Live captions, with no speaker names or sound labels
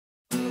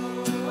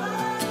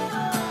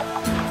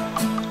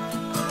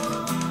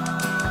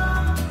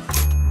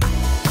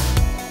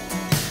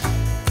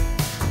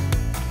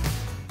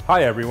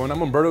Hi everyone, I'm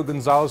Humberto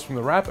Gonzalez from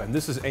The Wrap, and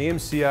this is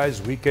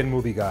AMCi's Weekend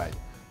Movie Guide.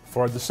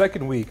 For the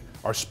second week,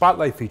 our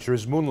spotlight feature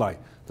is Moonlight.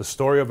 The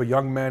story of a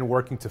young man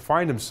working to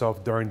find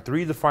himself during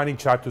 3 defining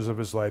chapters of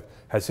his life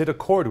has hit a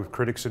chord with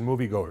critics and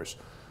moviegoers.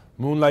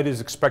 Moonlight is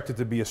expected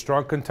to be a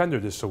strong contender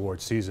this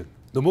award season.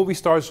 The movie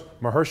stars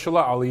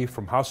Mahershala Ali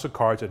from House of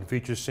Cards and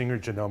features singer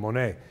Janelle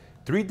Monáe.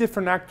 3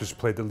 different actors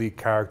played the lead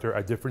character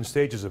at different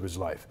stages of his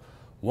life.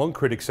 One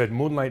critic said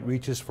Moonlight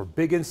reaches for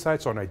big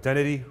insights on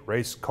identity,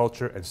 race,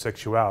 culture, and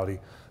sexuality,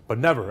 but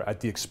never at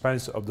the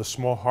expense of the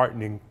small,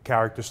 heartening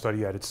character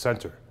study at its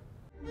center.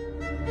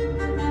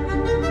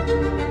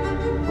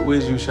 Who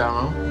is you,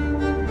 Sharon?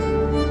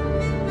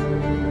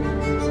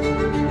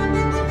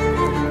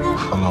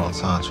 For a long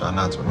time, try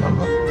not to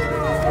remember.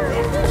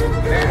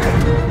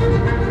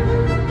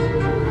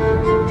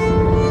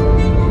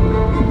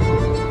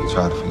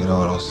 Try to forget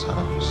all those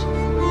times.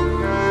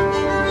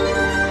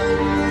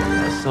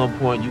 At some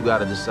point, you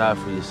gotta decide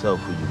for yourself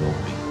who you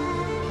gonna be.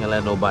 Can't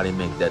let nobody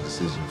make that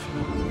decision for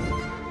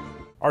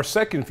you. Our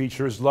second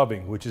feature is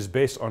Loving, which is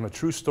based on a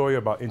true story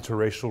about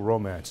interracial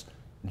romance.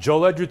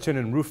 Joel Edgerton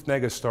and Ruth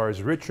Negga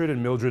stars Richard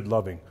and Mildred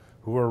Loving,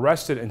 who were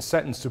arrested and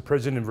sentenced to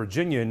prison in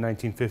Virginia in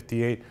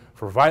 1958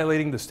 for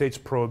violating the state's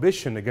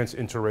prohibition against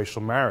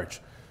interracial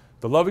marriage.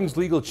 The Lovings'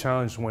 legal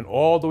challenge went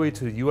all the way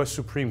to the U.S.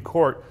 Supreme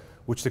Court,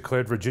 which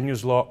declared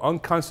Virginia's law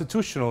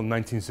unconstitutional in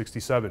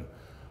 1967.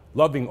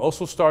 Loving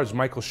also stars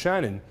Michael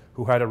Shannon,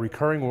 who had a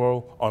recurring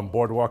role on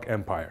Boardwalk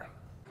Empire.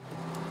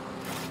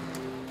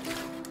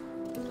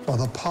 By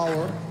the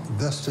power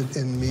vested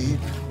in me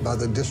by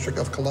the District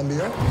of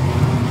Columbia,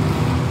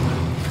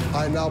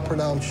 I now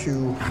pronounce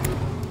you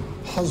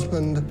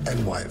husband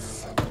and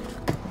wife.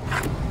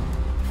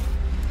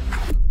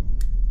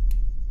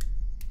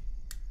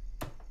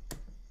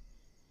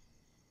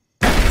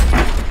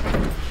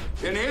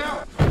 In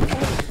here?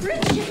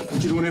 Richard!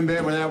 What you doing in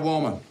bed with that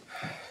woman?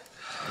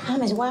 I'm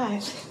his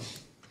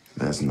wife.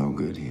 That's no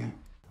good here.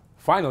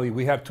 Finally,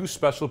 we have 2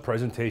 special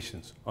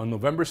presentations. On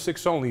November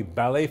 6th only,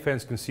 ballet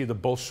fans can see the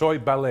Bolshoi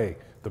Ballet,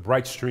 The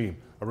Bright Stream,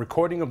 a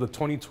recording of the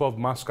 2012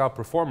 Moscow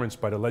performance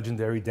by the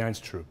legendary dance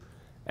troupe.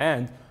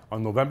 And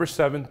on November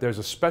 7th, there's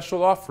a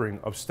special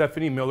offering of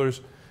Stephanie Miller's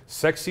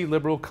Sexy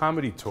Liberal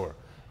Comedy Tour,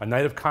 a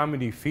night of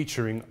comedy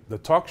featuring the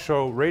talk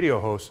show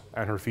radio host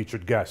and her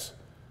featured guests.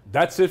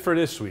 That's it for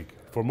this week.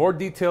 For more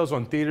details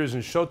on theaters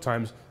and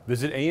showtimes,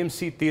 visit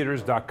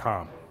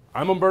amctheaters.com.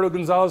 I'm Humberto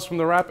Gonzalez from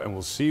The Wrap, and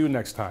we'll see you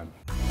next time.